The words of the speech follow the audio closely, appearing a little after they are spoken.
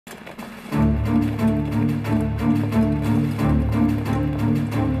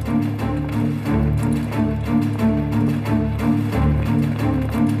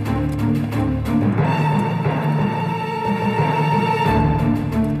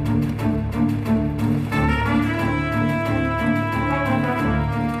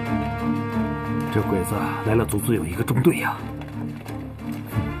子来了，足足有1个中队呀！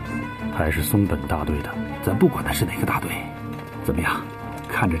还是松本大队的，咱不管他是哪个大队，怎么样？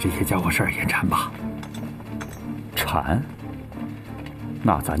看着这些家伙事儿也馋吧？馋？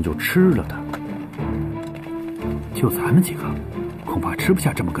那咱就吃了他。就咱们几个，恐怕吃不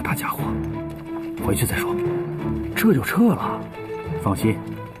下这么个大家伙。回去再说。撤就撤了。放心，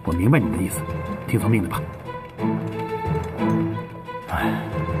我明白你的意思，听从命令吧。哎，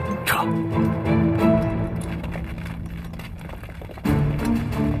撤。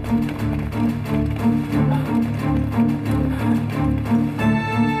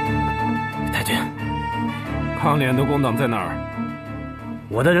太君，抗联的工党在哪儿？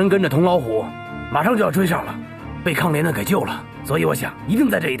我的人跟着铜老虎，马上就要追上了，被抗联的给救了，所以我想一定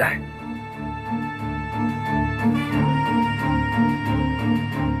在这一带。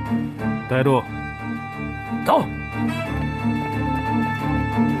带路，走。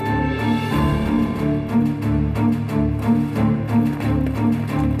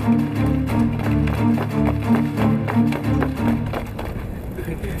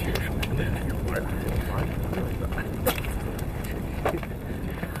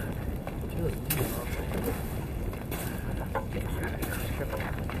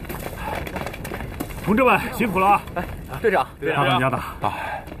同志们辛苦了啊！哎，队长，大当家的，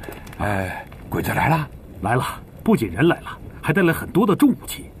鬼子来了，来了！不仅人来了，还带来很多的重武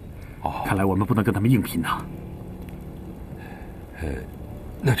器。哦，看来我们不能跟他们硬拼呐。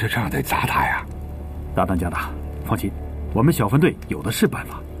那这仗得砸他呀！大当家的，放心，我们小分队有的是办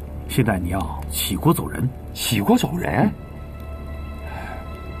法。现在你要起锅走人。起锅走人？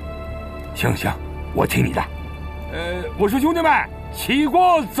行，我听你的。我说兄弟们，起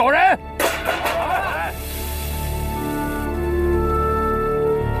锅走人！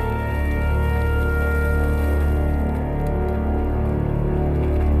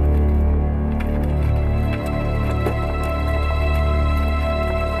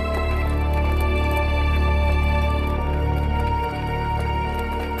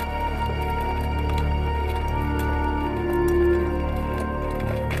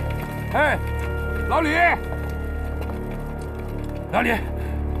哎，老李，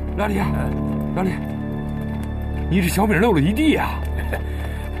你这小米漏了一地啊！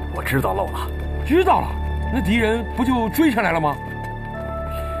我知道漏了，知道了，那敌人不就追上来了吗？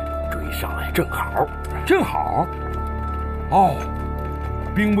追上来正好。哦，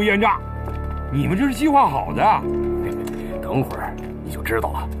兵不厌诈，你们这是计划好的。等会儿你就知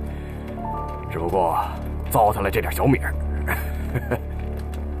道了。只不过糟蹋了这点小米儿。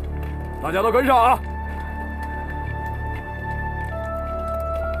大家都跟上啊！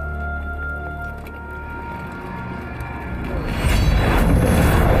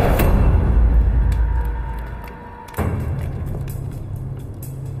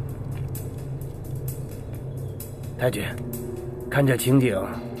太君，看这情景，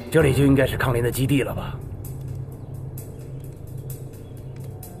这里就应该是抗联的基地了吧？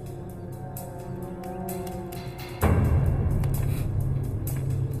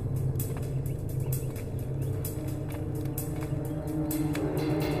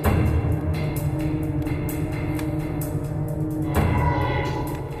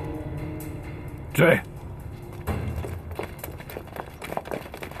追！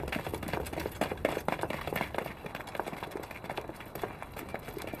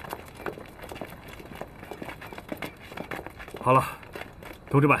好了，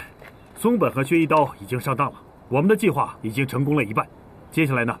同志们，松本和薛一刀已经上当了，我们的计划已经成功了一半。接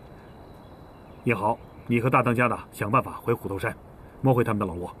下来呢，叶豪，你和大当家的想办法回虎头山，摸回他们的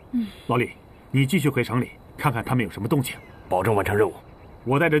老窝。老李，你继续回城里看看他们有什么动静，保证完成任务。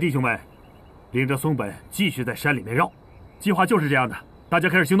我带着弟兄们，领着松本继续在山里面绕。计划就是这样的，大家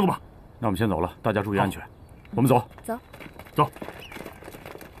开始行动吧。那我们先走了，大家注意安全。我们走。走。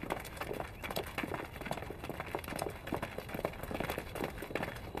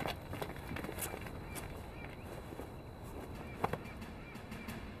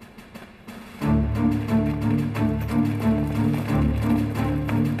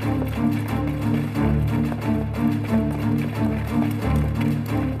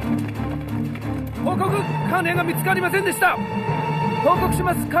報告、関連が見つかりませんでした。報告し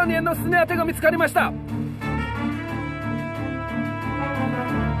ます。関連のスネ当てが見つかりました。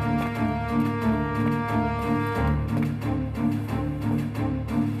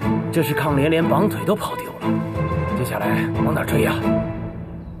这是抗联连绑腿都跑丢了，接下来往哪追呀？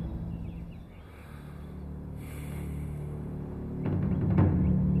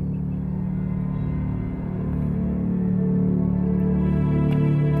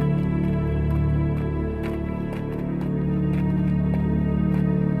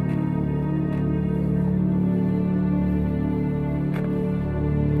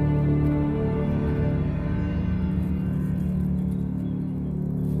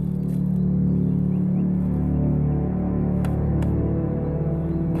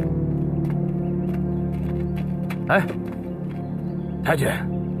哎，太君，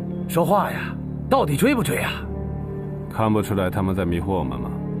说话呀，到底追不追啊？看不出来他们在迷惑我们吗？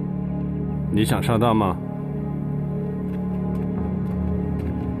你想上当吗？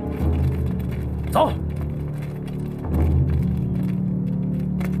走。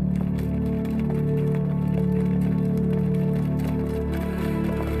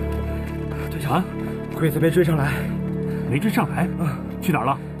队长，鬼子没追上来。没追上来？去哪儿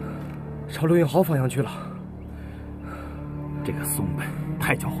了？朝陆运豪方向去了。这个松本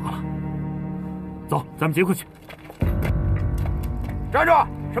太狡猾了。走，咱们劫过去。站住！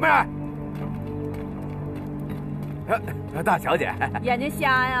什么人？大小姐，眼睛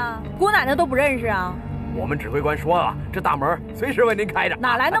瞎呀？姑奶奶都不认识啊？我们指挥官说了，这大门随时为您开着。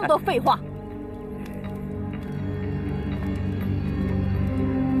哪来那么多废话？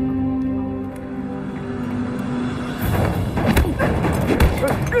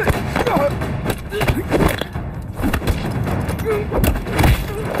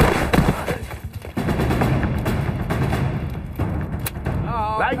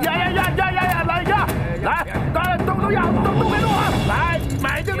来呀！来呀！来，大家都别动啊！来，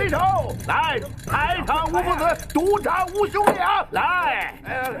买定离手！来，排场无父子，赌场无兄弟啊！来，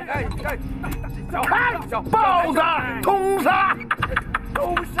开，豹子通杀！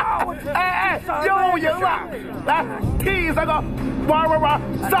又赢了！来，替三个玩，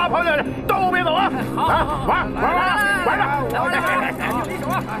撒朋友都别走啊！玩着！离手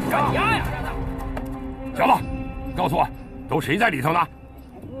啊！小子，告诉我，都谁在里头呢？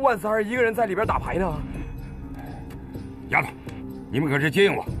万三一个人在里边打牌呢。丫头，你们可是接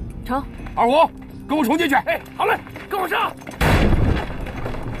应我。成。二虎，跟我冲进去。哎，好嘞，跟我上。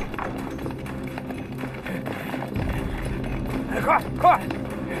快！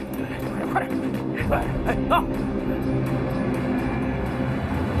哎，啊！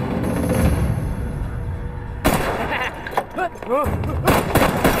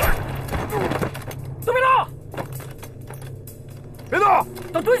都别动！别动！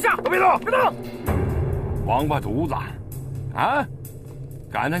都蹲下！都别动！别动！王八犊子，啊！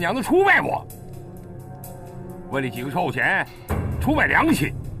敢他娘的出卖我！为了几个臭钱，出卖良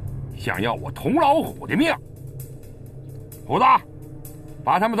心，想要我童老虎的命！虎子，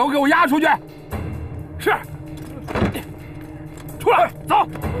把他们都给我押出去！是。出来，走，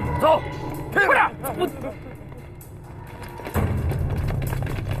快点！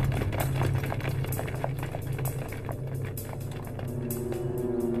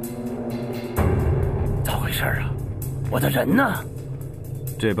咋回事啊？我的人呢？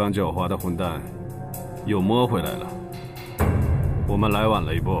这帮狡猾的混蛋又摸回来了。我们来晚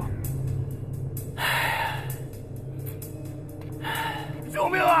了一步。救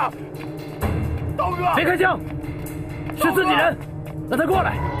命啊！刀哥，别开枪，是自己人，让他过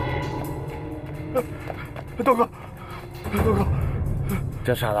来。刀哥，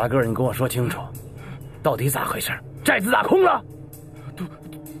这傻大个，你跟我说清楚，到底咋回事？寨子打空了？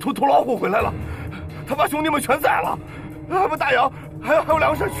土老虎回来了，他把兄弟们全宰了，把大洋还有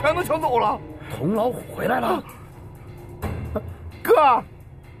粮食全都抢走了。童老虎回来了，哥，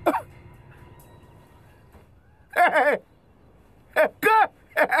哥，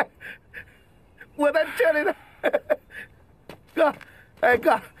我在这里呢，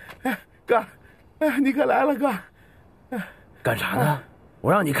哥，你可来了，哥。干啥呢？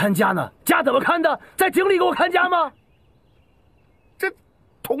我让你看家呢，家怎么看的？在井里给我看家吗？这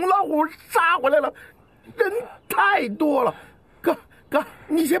童老虎杀回来了，人太多了，哥，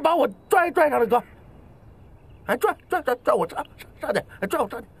你先把我拽上来，哥。哎，拽我上去，拽我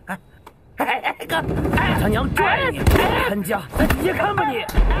上去，哎，哥，他娘拽你！看家，在底下看吧你。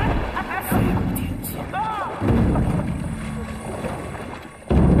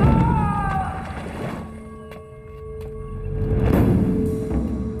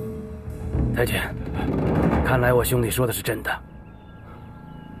太君，看来我兄弟说的是真的，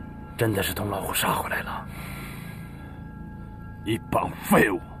真的是童老虎杀回来了。一帮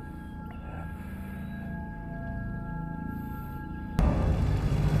废物！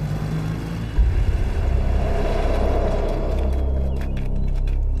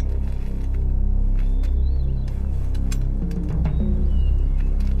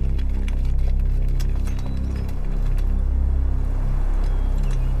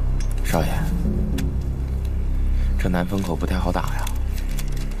少爷，这南风口不太好打呀。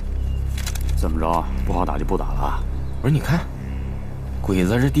怎么着？不好打就不打了？不是，你看，鬼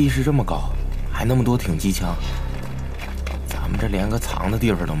子这地势这么高，还那么多挺机枪，咱们这连个藏的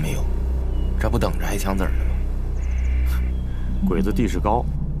地方都没有，这不等着挨枪子呢吗？鬼子地势高，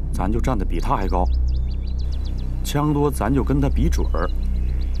咱就站得比他还高，枪多咱就跟他比准儿。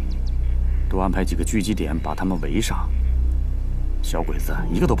多安排几个狙击点，把他们围上。小鬼子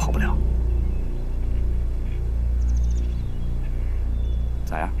一个都跑不了。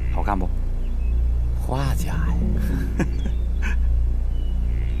咋样？好看不？画家呀！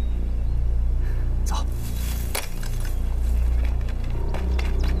走。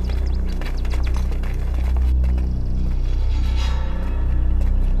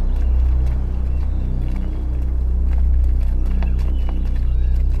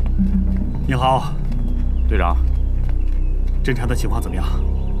你好，队长。侦查的情况怎么样？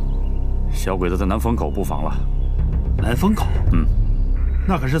小鬼子在南风口布防了。南风口？嗯，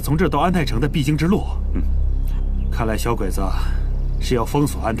那可是从这到安泰城的必经之路。嗯，看来小鬼子是要封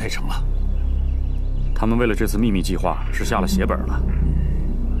锁安泰城了。他们为了这次秘密计划是下了血本了。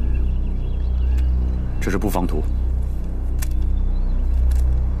这是布防图。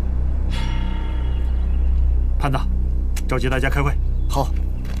潘大，召集大家开会。好。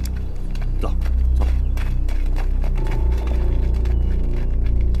走，走。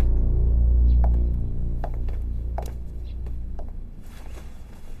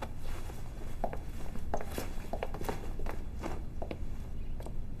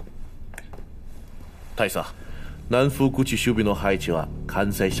大佐、南風口守備の配置は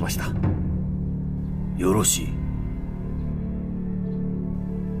完成しました。よろしい。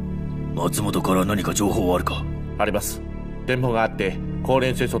松本から何か情報はあるか？あります。電報があって高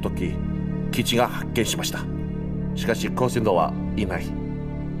連戦争の時基地が発見しました。しかし高専道はいない。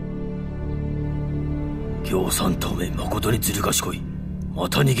共産党め誠にずる賢い。ま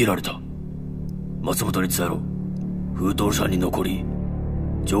た逃げられた。松本に伝えろ。封筒社に残り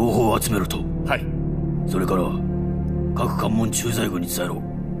情報を集めろと。はい。それから各関門駐在軍に伝えろ。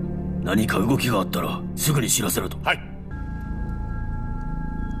何か動きがあったらすぐに知らせろと。はい。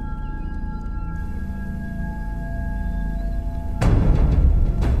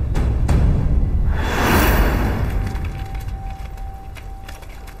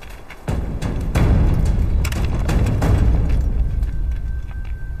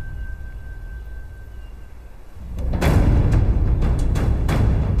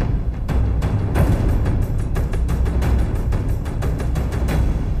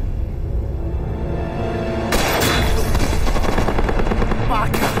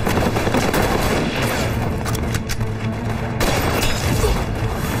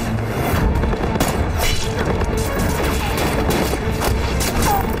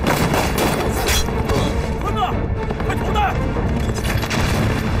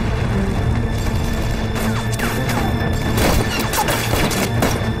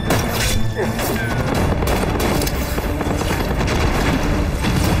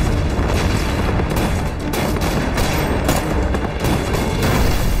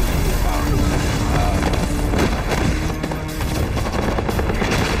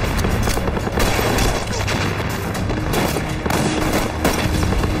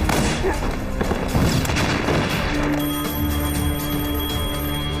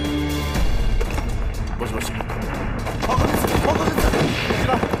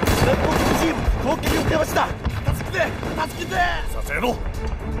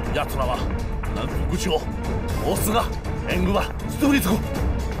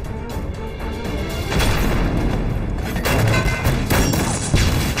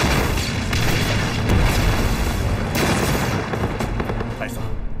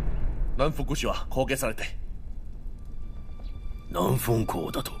南福市は攻撃されて。南風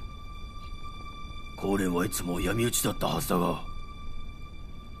港だと。高連はいつも闇討ちだったはずだが、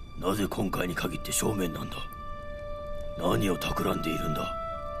なぜ今回に限って正面なんだ。何を企んでいるんだ。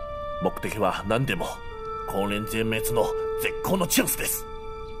目的は何でも高連全滅の絶好のチャンスです。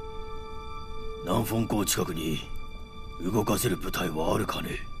南風港近くに動かせる部隊はあるか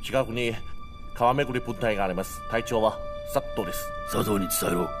ね？近くに川巡り部隊があります。隊長は佐藤です。佐藤に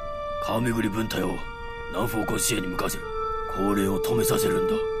伝えろ。川巡り分隊を南風港支援に向かわせる。高連を止めさせるん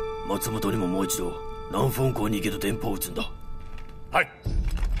だ。松本にももう一度南風港に行けと電報を打つんだ。はい。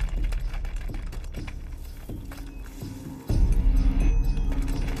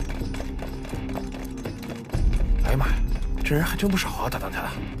哎呀妈呀，这人还真不少啊，大当家的。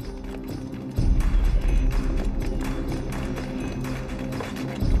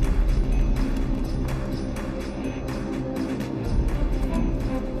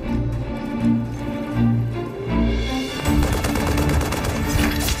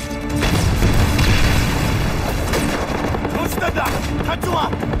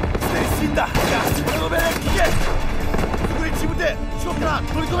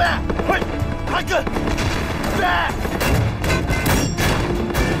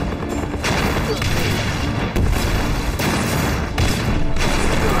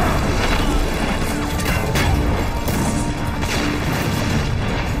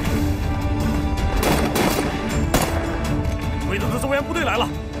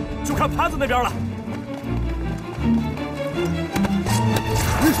就看潘子那边了。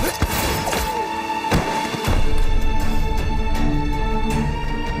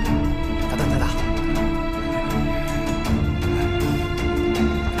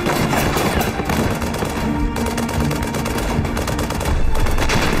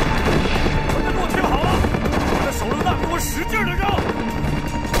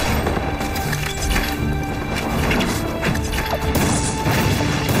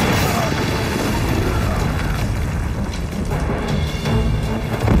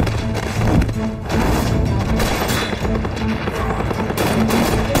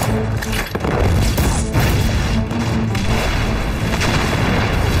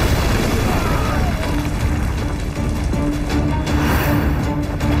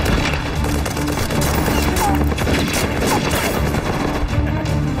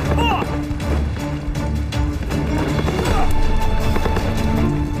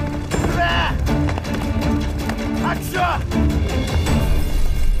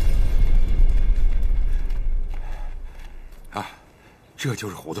这就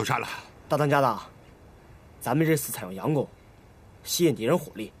是虎头山了。大当家的，咱们这次采用佯攻，吸引敌人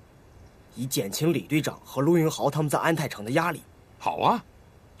火力，以减轻李队长和陆云豪他们在安泰城的压力。好啊，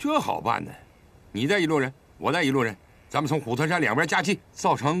这好办呢。你带一路人，我带一路人，咱们从虎头山两边夹击，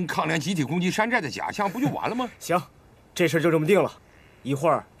造成抗联集体攻击山寨的假象，不就完了吗？行，这事就这么定了。一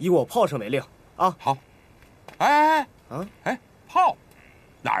会儿以我炮声为令啊。好。哎，炮，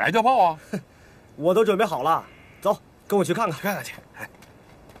哪来的炮啊？我都准备好了，走，跟我去看看。看看去。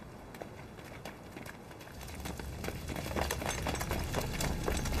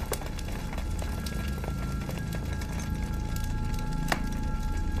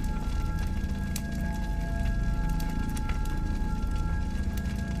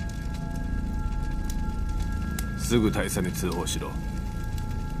すぐ大佐に通報しろ。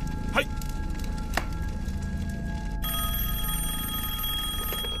はい。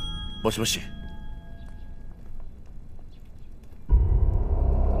もしもし。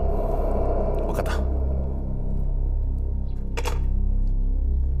分かった。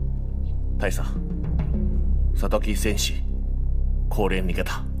大佐、佐木戦士、高連逃げ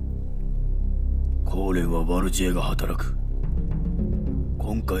た。高連はワルジェが働く。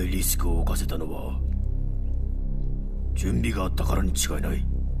今回リスクを冒せたのは準備があったからに違いない。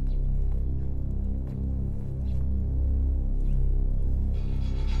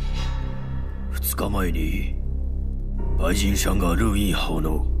2日前にバイジンシャンがルーインハオ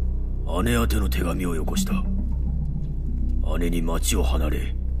の姉宛ての手紙をよこした。姉に町を離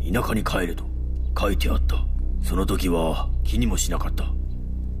れ田舎に帰れと書いてあった。その時は気にもしなかった。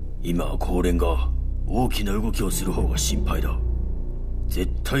今は高連が大きな動きをする方が心配だ。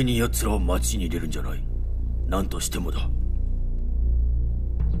絶対に奴らを町に入れるんじゃない。何としてもだ。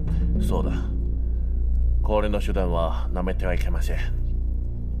そうだ。高連の手段は舐めてはいけません。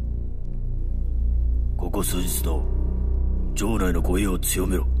ここ数日の城内の護衛を強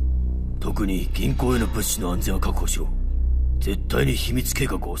めろ。特に銀行への物資の安全を確保しろ。絶対に秘密計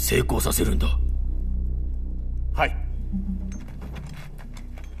画を成功させるんだ。はい。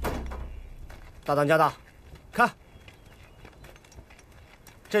大当家的，看，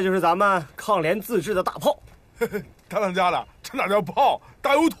这就是咱们抗联自制的大炮。大当家的，这哪叫炮，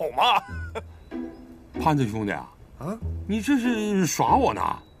大油桶嘛！潘子兄弟啊，你这是耍我呢？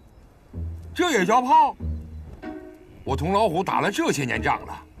这也叫炮？我同老虎打了这些年仗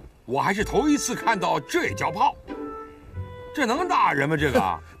了，我还是头一次看到这也叫炮。这能打人吗？这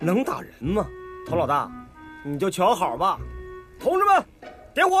个能打人吗？童老大，你就瞧好吧。同志们，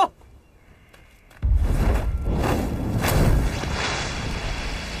点火！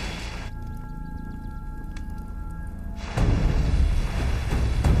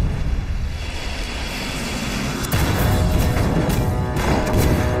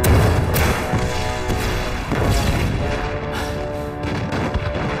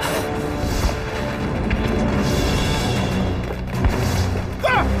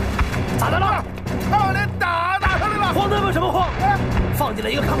放进来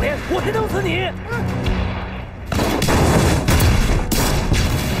一个抗联，我先弄死你！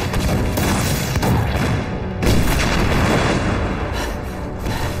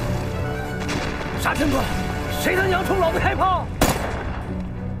沙尘哥，谁他娘冲老子开炮？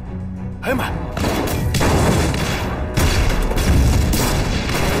哎呀妈！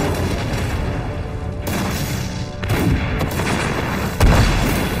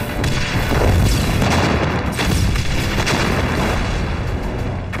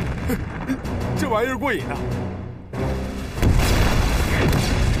这玩意儿过瘾啊！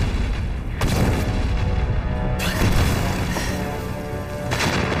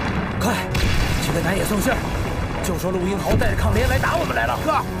快去给南野送信，就说陆英豪带着抗联来打我们来了。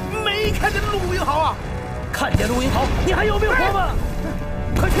哥，没看见陆英豪啊？看见陆英豪，你还有命活吗？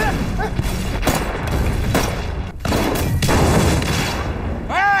快去！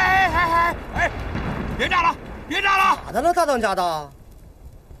哎！别炸了！别炸了！咋的了，大当家的？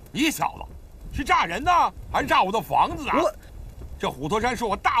你小子是炸人呢，还是炸我的房子啊？这虎头山是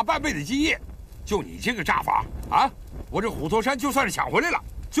我大半辈子基业，就你这个炸法啊！我这虎头山就算是抢回来了，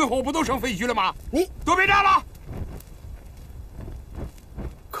最后不都成废墟了吗？你都别炸了！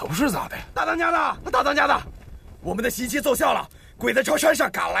可不是咋的，大当家的，我们的袭击奏效了，鬼子朝山上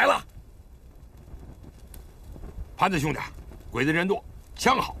赶来了。潘子兄弟，鬼子人多，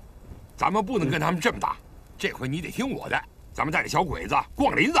枪好，咱们不能跟他们这么打。这回你得听我的，咱们带着小鬼子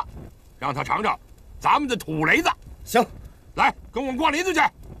逛林子，让他尝尝咱们的土雷子。行，来，跟我们逛林子去。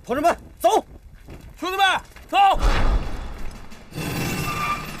同志们，走！兄弟们，走！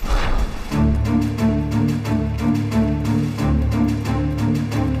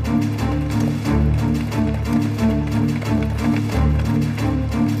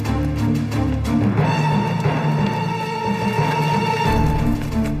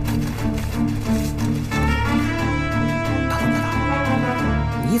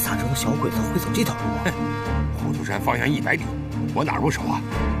你咋知道小鬼子会走这条路啊？虎头山方圆100里，我哪入手啊？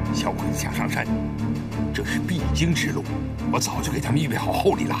小鬼子想上山，这是必经之路，我早就给他们预备好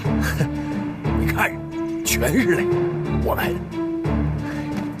厚礼了。你看，全是雷，我来的。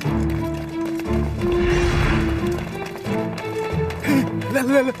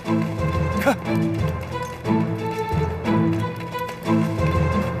来，看。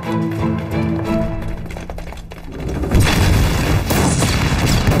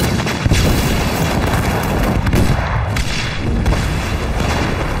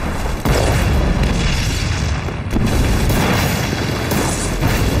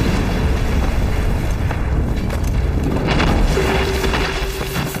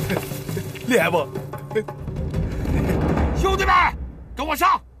厉害不？兄弟们，跟我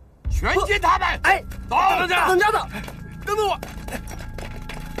上，全歼他们！哎，走！大当家的，等等我。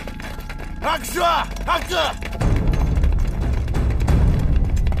阿哥，阿哥。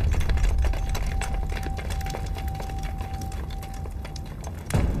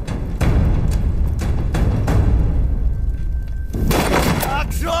阿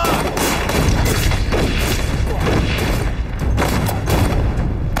哥。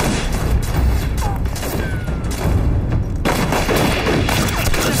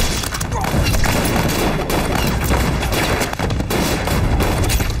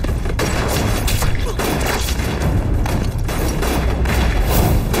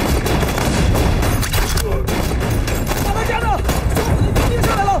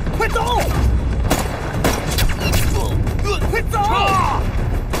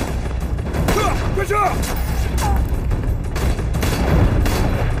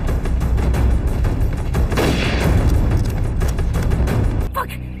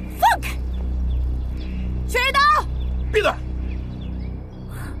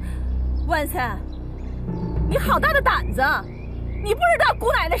万森，你好大的胆子！你不知道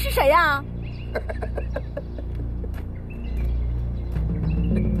姑奶奶是谁呀？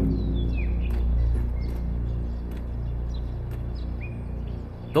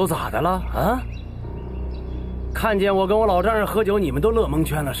都咋的了啊？看见我跟我老丈人喝酒，你们都乐蒙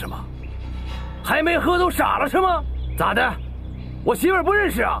圈了是吗？还没喝都傻了是吗？咋的？我媳妇儿不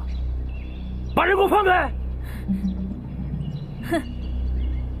认识啊？把人给我放开！哼，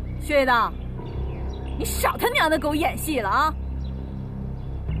薛一刀，你少他娘的给我演戏了啊！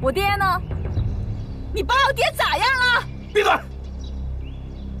我爹呢？你把我爹咋样了？闭嘴！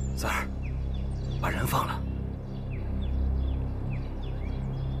三儿，把人放了。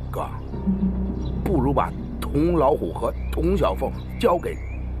哥，不如把童老虎和童小凤交给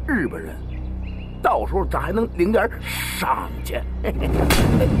日本人，到时候咱还能领点赏钱。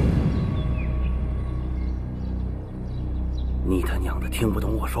你他娘的听不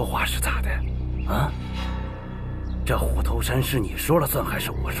懂我说话是咋的？啊？这虎头山是你说了算还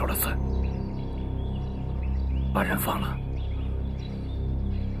是我说了算？把人放了。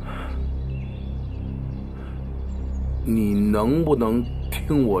你能不能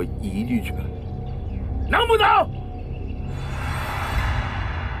听我一句劝？能不能？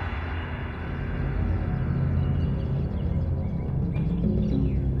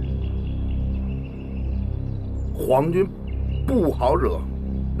皇军不好惹，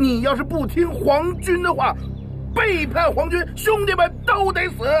你要是不听皇军的话，背叛皇军，兄弟们都得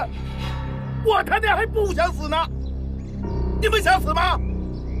死。我他娘还不想死呢，你们想死吗？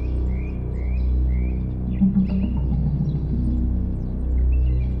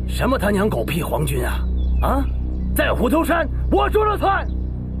什么他娘狗屁皇军啊！啊，在虎头山我说了算。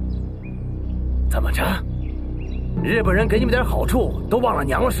怎么着？日本人给你们点好处都忘了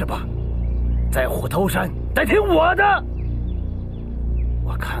娘了是吧？在虎头山得听我的。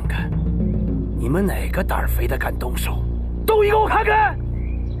我看看，你们哪个胆儿肥的敢动手？动一个我看看。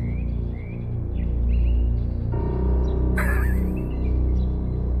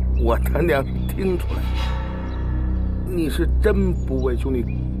我他娘听出来，你是真不为兄弟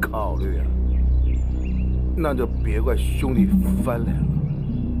考虑啊！那就别怪兄弟翻脸了。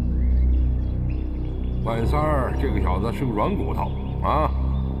万三儿这个小子是个软骨头啊，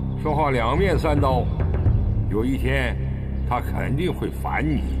说话两面三刀，有一天他肯定会烦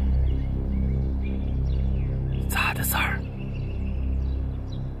你。咋的，三儿？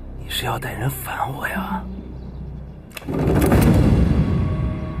你是要带人烦我呀？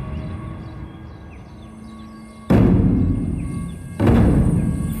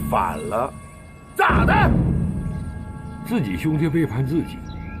反了，咋的？自己兄弟背叛自己，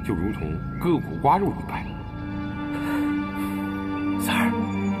就如同割骨刮肉一般。三儿，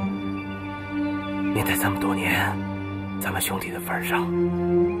念在这么多年咱们兄弟的份上，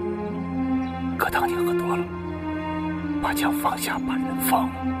哥当年喝多了，把枪放下，把人放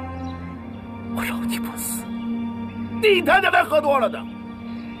了，我饶你不死。你他娘的喝多了的！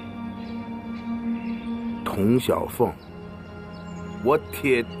童小凤，我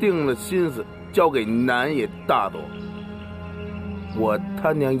铁定了心思交给南野大多。我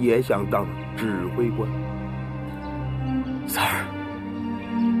他娘也想当指挥官。三儿，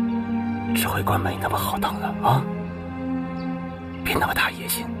指挥官没那么好当的啊！别那么大野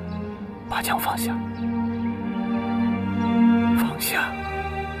心，把枪放下，放下。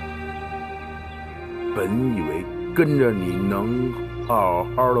本以为跟着你能好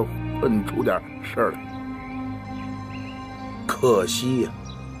好的混出点事儿来，可惜呀，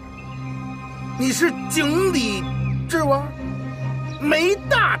你是井底之蛙，没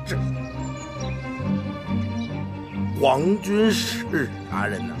大志。皇军是啥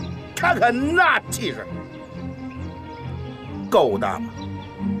人呢？看看那气势，够大吧？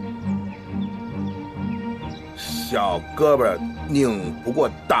小胳膊拧不过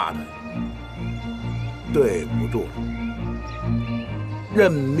大腿，对不住了，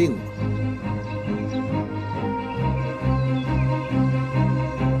认命吧。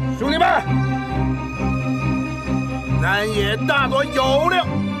兄弟们，南野大多有令，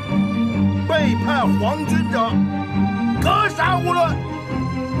背叛皇军者格杀勿论，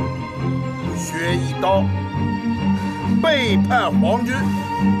削一刀。背叛皇军，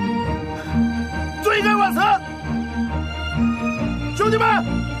罪该万死。兄弟们，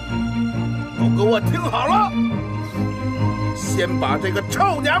都给我听好了，先把这个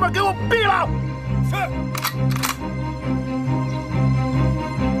臭娘们给我毙了。是。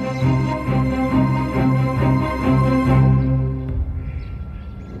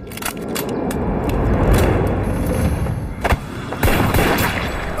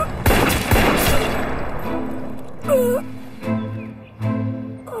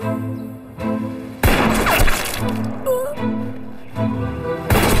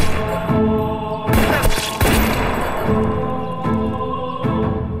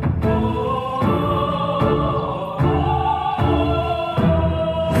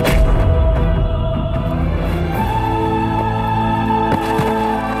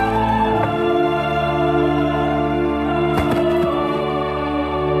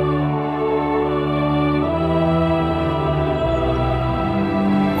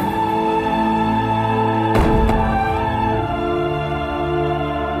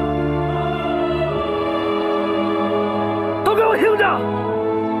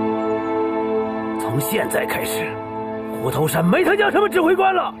从现在开始，虎头山没他娘什么指挥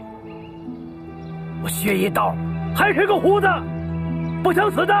官了。我削一刀，还是个胡子，不想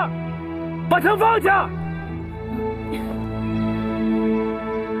死的，把枪放下。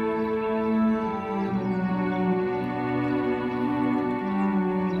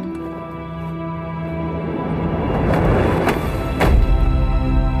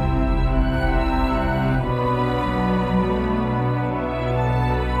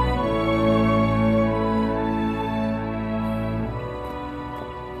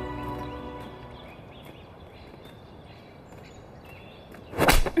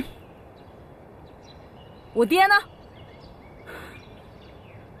我爹呢？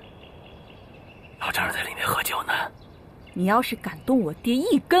老丈人在里面喝酒呢。你要是敢动我爹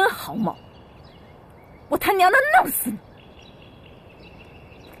一根毫毛，我他娘的弄死你！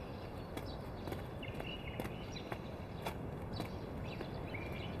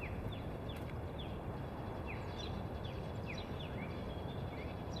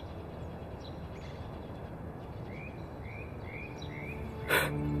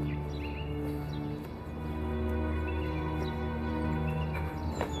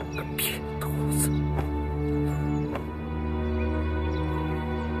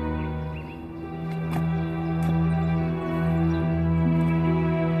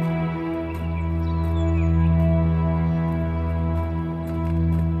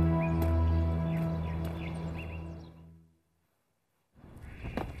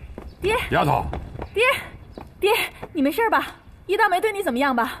爹，丫头，爹，你没事吧？一刀没对你怎么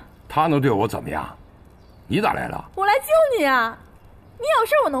样吧？他能对我怎么样？你咋来了？我来救你啊！你有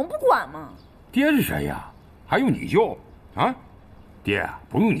事我能不管吗？爹是谁呀？还用你救？啊？爹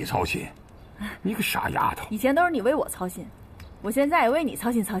不用你操心，你个傻丫头。以前都是你为我操心，我现在也为你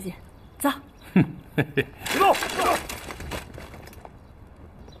操心操心。走。哼，走。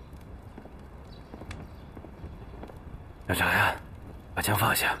干啥呀？把枪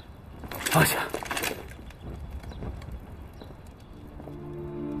放下，放下。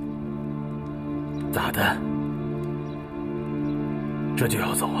咋的？这就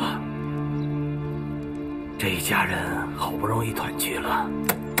要走啊？这一家人好不容易团聚了，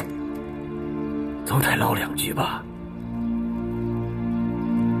总得唠两句吧。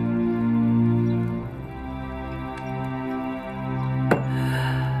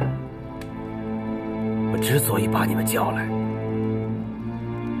我之所以把你们叫来，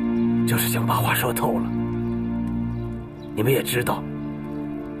就是想把话说透了。你们也知道，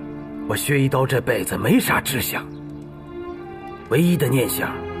我薛一刀这辈子没啥志向，唯一的念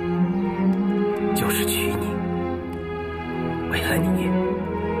想就是娶你。为了你，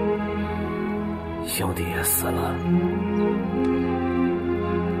兄弟也死了。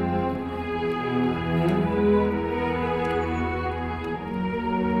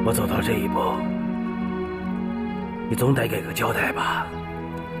我走到这一步，你总得给个交代吧？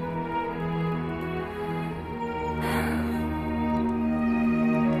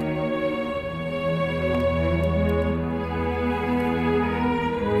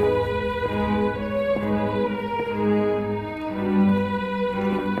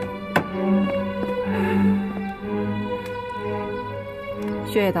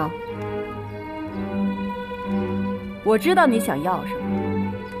薛一刀，我知道你想要什么。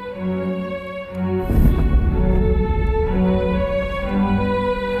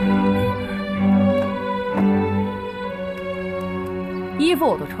衣服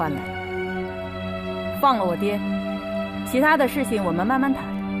我都穿来了，放了我爹，其他的事情我们慢慢谈。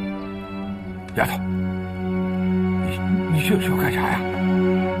丫头，你这是要干啥呀？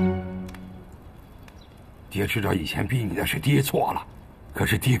爹知道以前逼你的是爹错了，可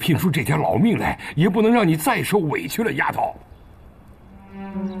是爹拼出这条老命来，也不能让你再受委屈了，丫头。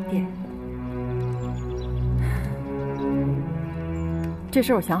爹，这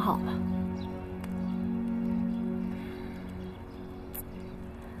事我想好了。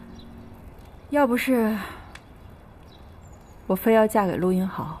要不是我非要嫁给陆英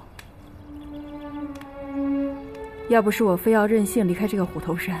豪，要不是我非要任性离开这个虎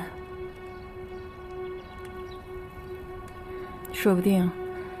头山，说不定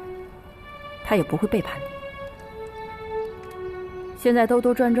他也不会背叛你。现在兜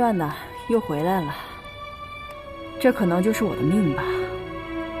兜转转的又回来了，这可能就是我的命吧。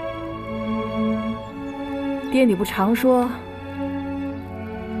爹，你不常说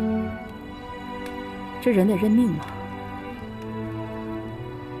这人得认命吗？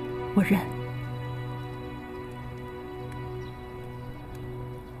我认。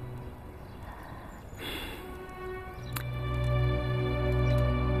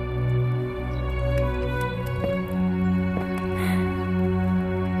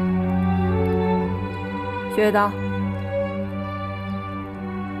薛一刀，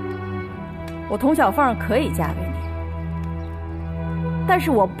我佟小凤可以嫁给你，但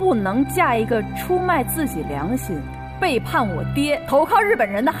是我不能嫁一个出卖自己良心、背叛我爹、投靠日本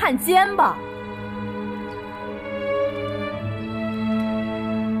人的汉奸吧？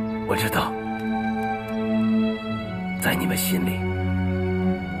我知道，在你们心里，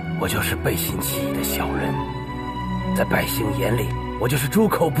我就是背信弃义的小人，在百姓眼里，我就是猪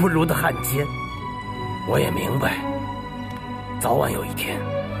口不如的汉奸。我也明白，早晚有一天，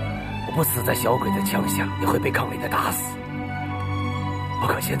我不死在小鬼的枪下，也会被抗美的打死。不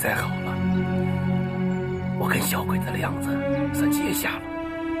过现在好了，我跟小鬼的梁子算结下了，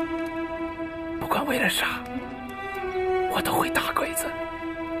不管为了啥，我都会打鬼子。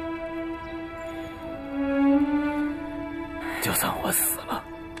就算我死了，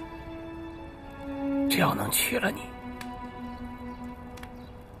只要能娶了你，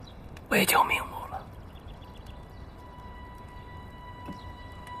我也就瞑目了。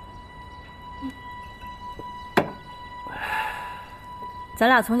咱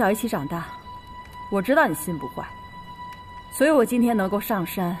俩从小一起长大，我知道你心不坏，所以我今天能够上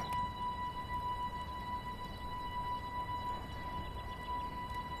山，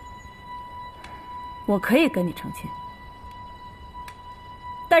我可以跟你成亲，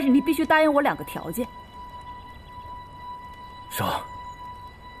但是你必须答应我2个条件。说，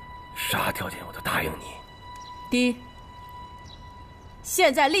啥条件我都答应你。第一，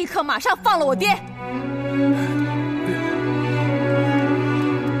现在立刻马上放了我爹！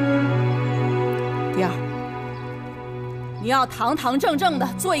第二，你要堂堂正正的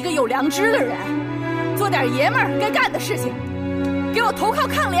做一个有良知的人，做点爷们儿该干的事情，给我投靠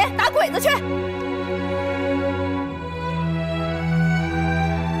抗联，打鬼子去！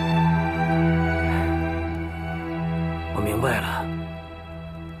我明白了，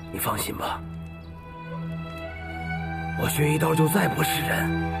你放心吧。我学一刀就再不是人，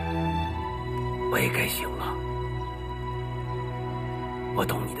我也该醒了。我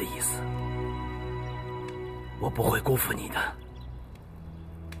懂你的意思，我不会辜负你的。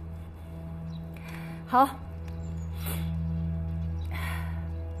好，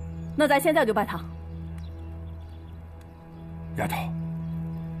那咱现在就办堂。丫头，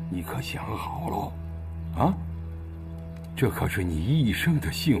你可想好喽？啊，这可是你一生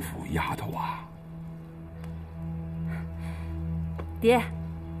的幸福，丫头啊！爹，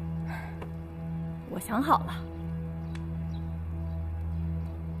我想好了。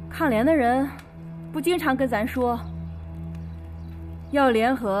抗联的人不经常跟咱说，要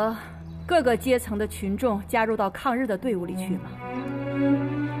联合各个阶层的群众加入到抗日的队伍里去吗？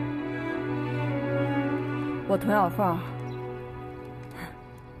我佟小凤，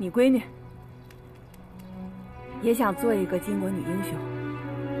你闺女，也想做一个巾帼女英雄，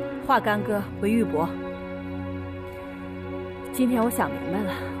化干戈为玉帛。今天我想明白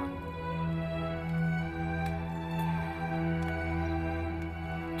了，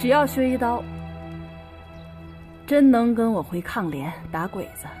只要薛一刀真能跟我回抗联打鬼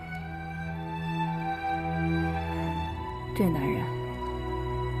子，这男人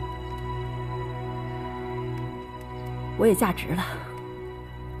我也价值了。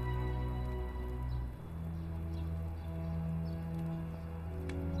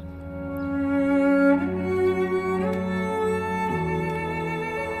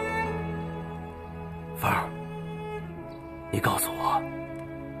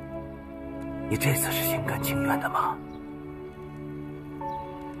你这次是心甘情愿的吗？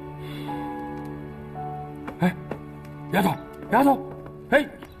哎，丫头，丫头，哎，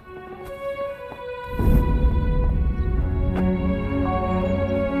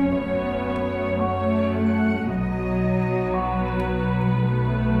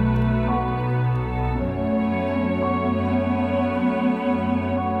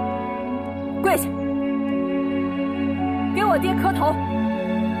跪下，给我爹磕头。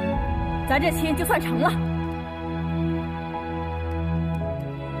咱这亲就算成了。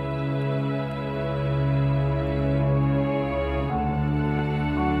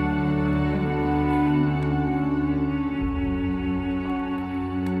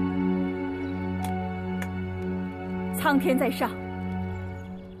苍天在上，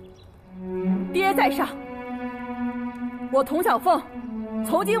爹在上，我佟小凤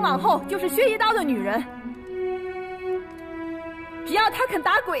从今往后就是薛一刀的女人。只要她肯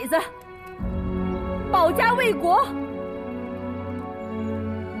打鬼子，保家卫国，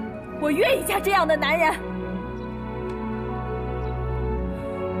我愿意嫁这样的男人。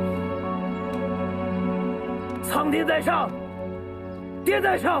苍天在上，爹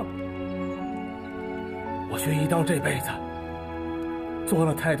在上。我薛一刀这辈子做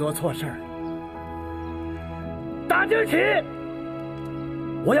了太多错事儿，打今起，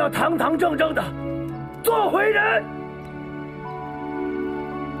我要堂堂正正的做回人。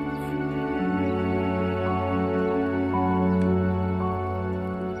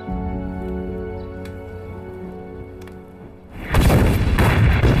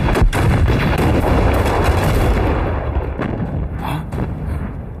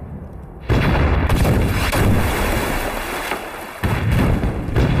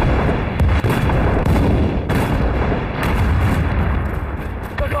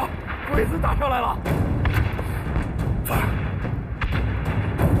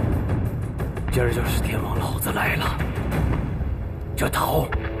今儿就是天王老子来了，这头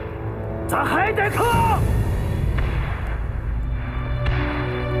咱还得磕。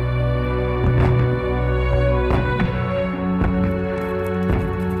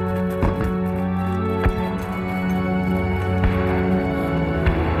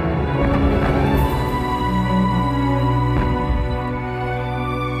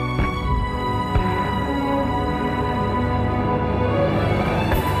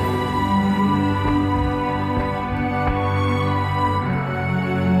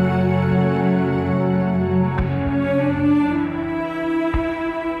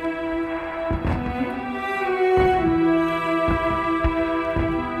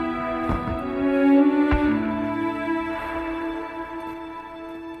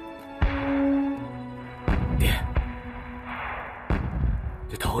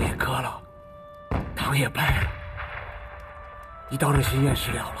这头也割了，汤也败了，一刀这心愿失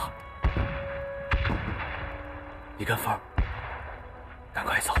了了。你跟凤儿，赶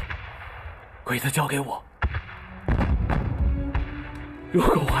快走，鬼子交给我。如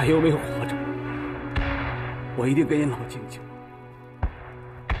果我还有命活着，我一定跟你老静静。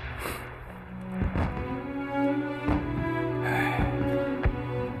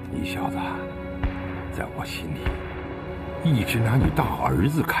你小子，在我心里一直拿你当儿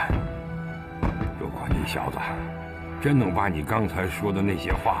子看。如果你小子真能把你刚才说的那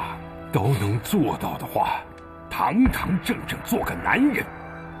些话都能做到的话，堂堂正正做个男人，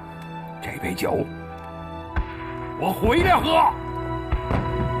这杯酒我回来喝。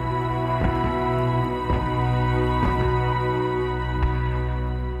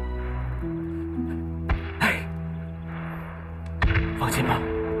放心吧，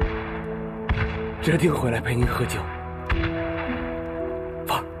指定回来陪您喝酒。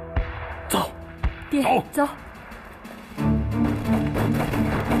凤儿，走，爹，走。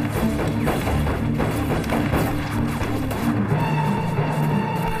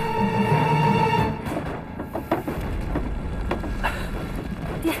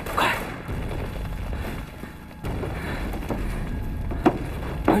爹，快！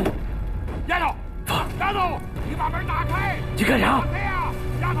丫头，凤儿，丫头，你把门打开！你干啥？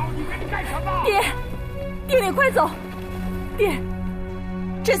丫头，你干什么？爹，爹，你快走！爹，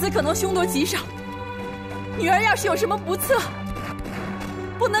这次可能凶多吉少。女儿要是有什么不测，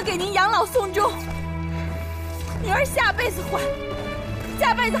不能给您养老送终，女儿下辈子还，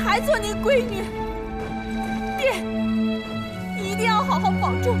下辈子还做您闺女。爹，你一定要好好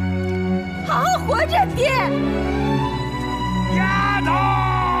保重，好好活着，爹。丫头，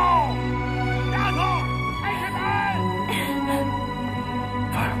丫头，开开门！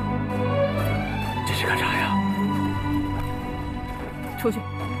凤儿，这是干啥呀？出去，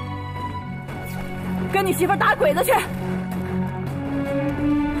跟你媳妇打鬼子去。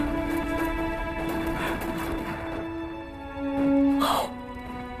好。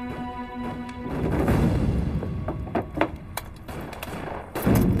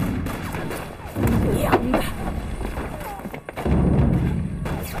娘的！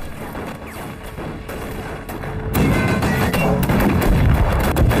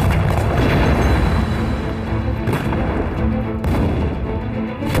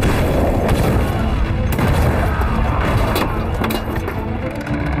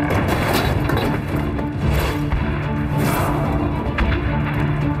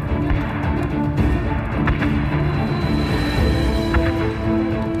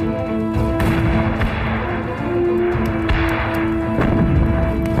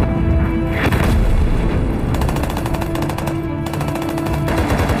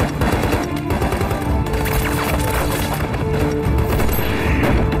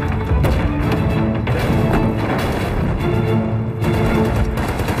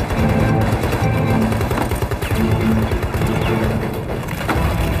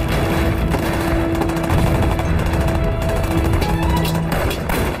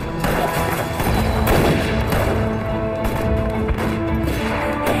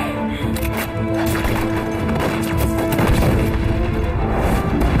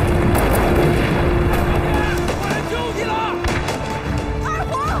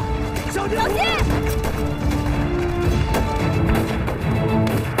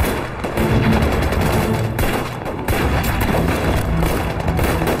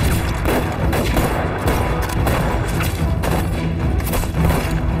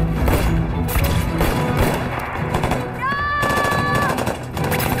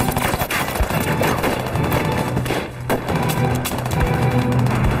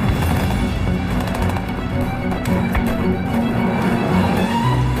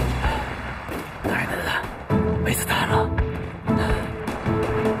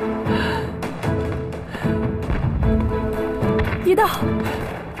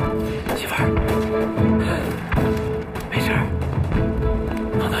媳妇儿，没事儿，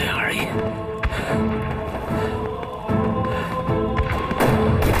挠挠痒而已。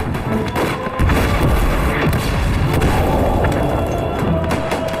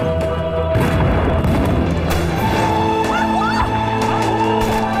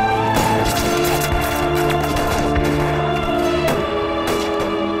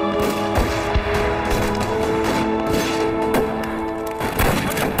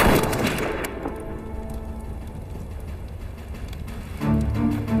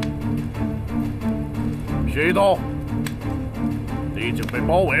徐东，你已经被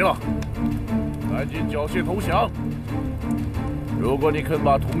包围了，赶紧缴械投降。如果你肯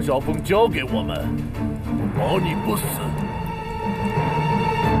把童小凤交给我们，我保你不死。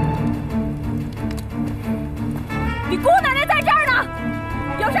你姑奶奶在这儿呢，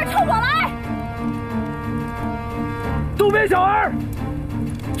有事冲我来！东边小儿，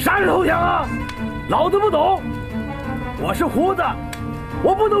啥是投降啊？老子不懂，我是胡子，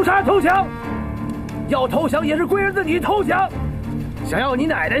我不懂啥投降。要投降也是归人自己投降。想要你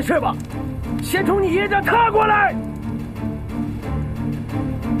奶奶是吧？先从你爷家踏过来。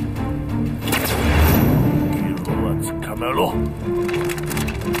看麦路。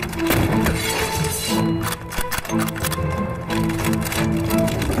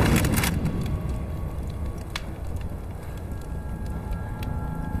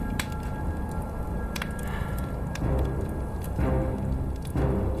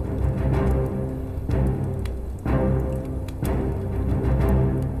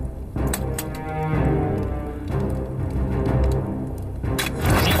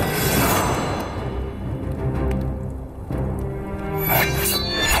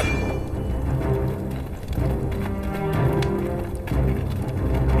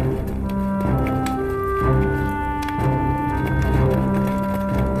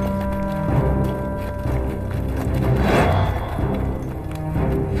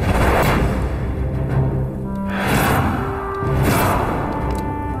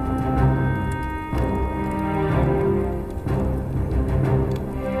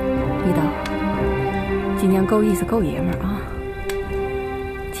够意思，够爷们儿啊！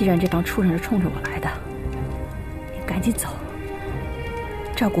既然这帮畜生是冲着我来的，你赶紧走，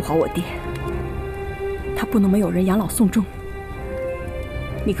照顾好我爹。他不能没有人养老送终。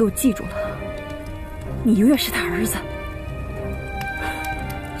你给我记住了，你永远是他儿子。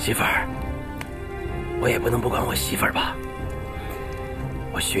媳妇儿，我也不能不管我媳妇儿吧。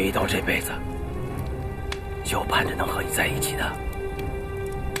我学一刀这辈子就盼着能和你在一起的。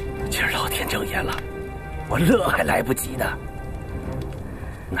今儿老天睁眼了。我乐还来不及呢，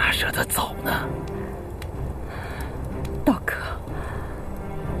哪舍得走呢？道哥，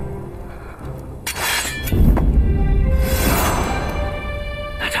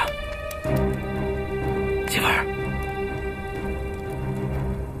拿着，媳妇儿，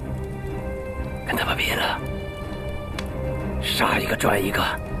跟他们拼了，杀一个赚一个，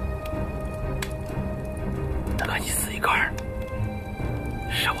能和你死一块儿，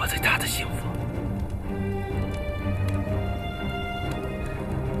是我最大的幸福。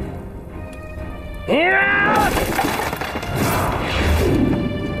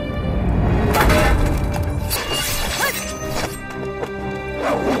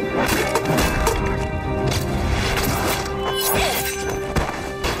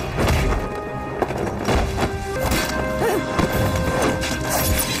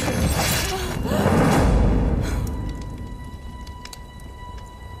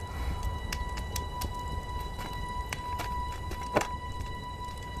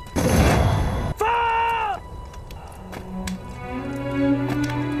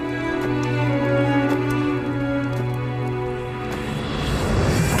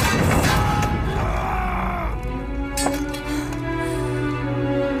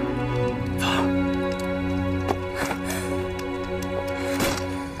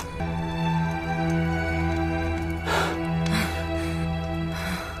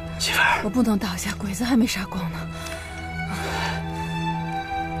我不能倒下，鬼子还没杀光呢。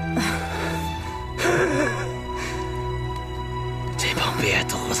这帮瘪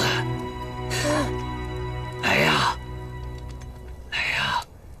犊子！来呀，来呀！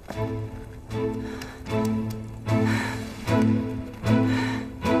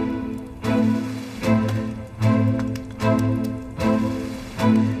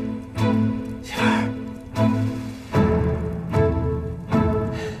媳妇儿。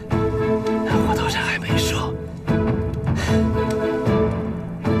虎头山还没说，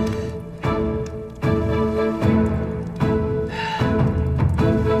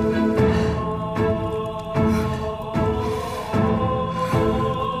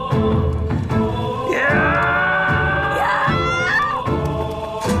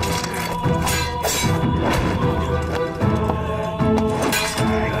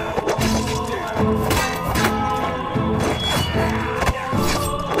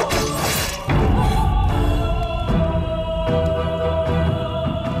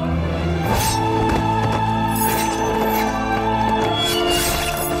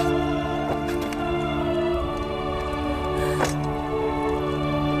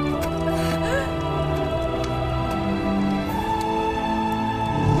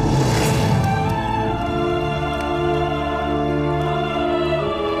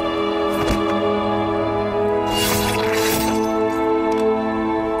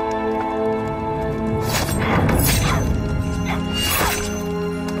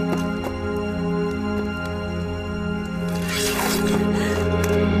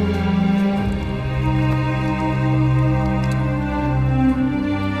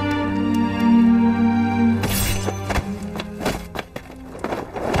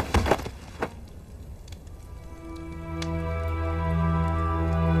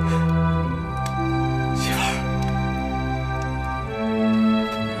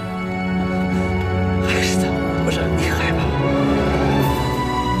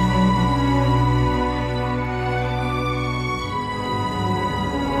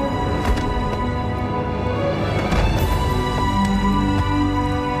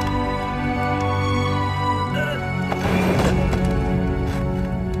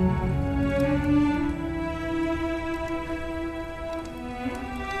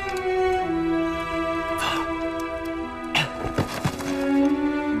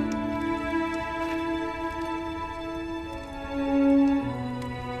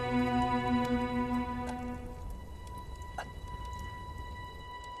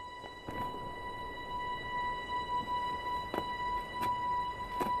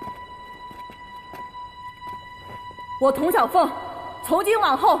我童小凤从今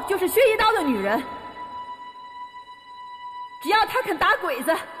往后就是薛一刀的女人，只要她肯打鬼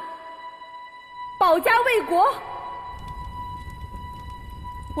子，保家卫国，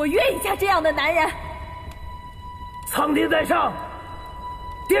我愿意嫁这样的男人。苍天在上，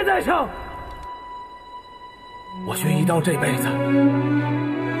天在上，我薛一刀这辈子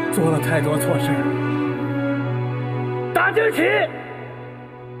做了太多错事，打今起，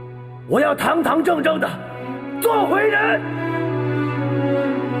我要堂堂正正的做回人。